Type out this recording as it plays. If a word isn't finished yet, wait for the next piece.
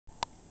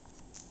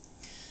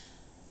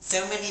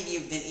So many of you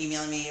have been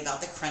emailing me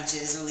about the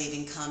crunches or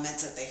leaving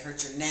comments that they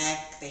hurt your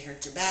neck, they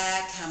hurt your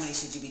back, how many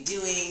should you be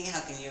doing, how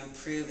can you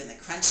improve in the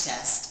crunch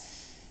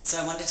test. So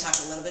I wanted to talk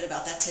a little bit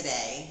about that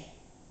today.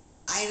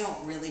 I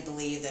don't really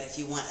believe that if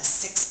you want a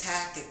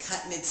six-pack, a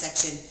cut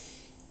midsection,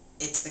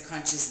 it's the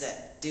crunches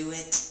that do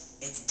it.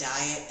 It's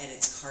diet and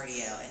it's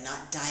cardio, and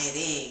not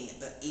dieting,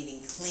 but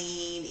eating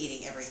clean,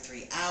 eating every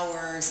 3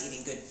 hours,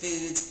 eating good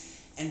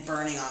foods, and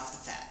burning off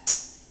the fat.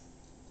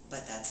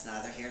 But that's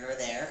neither here nor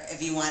there.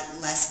 If you want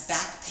less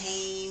back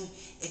pain,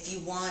 if you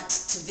want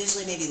to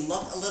visually maybe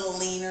look a little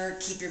leaner,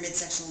 keep your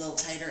midsection a little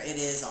tighter, it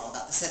is all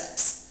about the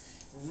sit-ups.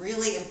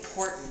 Really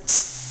important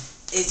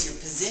is your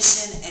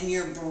position and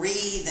your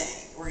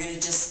breathing. We're going to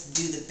just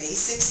do the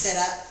basic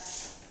sit-up.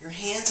 Your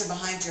hands are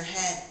behind your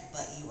head,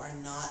 but you are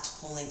not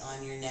pulling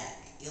on your neck.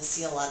 You'll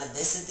see a lot of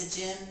this at the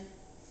gym.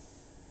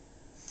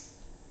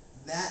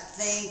 That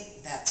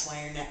thing, that's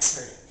why your neck's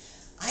hurting.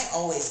 I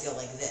always go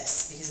like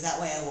this, because that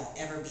way I won't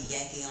ever be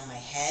yanking on my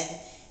head.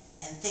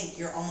 And think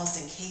you're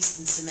almost encased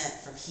in cement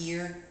from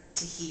here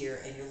to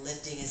here, and you're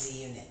lifting as a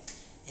unit.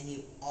 And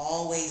you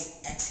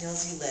always exhale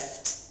as you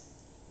lift,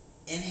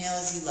 inhale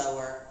as you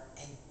lower,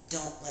 and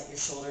don't let your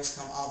shoulders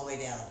come all the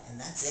way down. And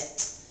that's it.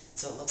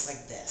 So it looks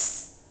like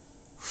this.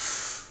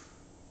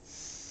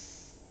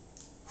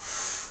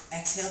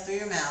 Exhale through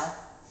your mouth,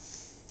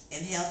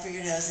 inhale through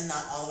your nose and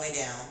not all the way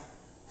down,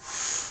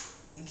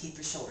 and keep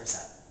your shoulders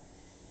up.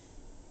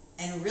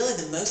 And really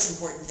the most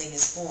important thing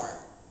is form.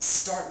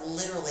 Start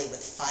literally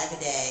with 5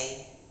 a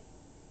day,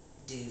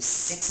 do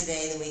 6 a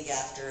day the week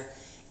after.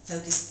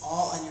 Focus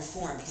all on your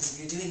form, because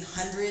if you're doing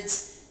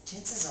hundreds,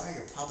 chances are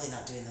you're probably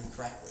not doing them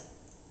correctly.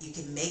 You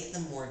can make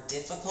them more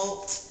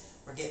difficult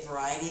or get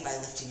variety by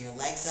lifting your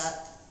legs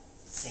up.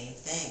 Same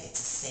thing, it's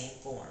the same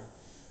form.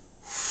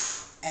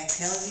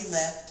 Exhale as you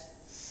lift,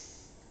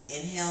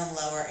 inhale and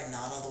lower and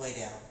not all the way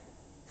down.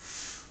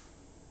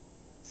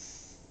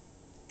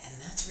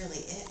 And that's really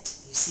it.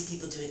 You see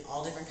people doing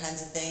all different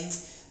kinds of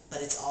things,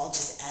 but it's all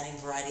just adding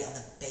variety on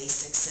the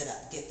basic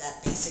sit-up. Get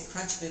that basic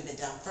crunch movement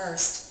down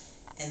first,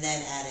 and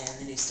then add in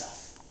the new stuff.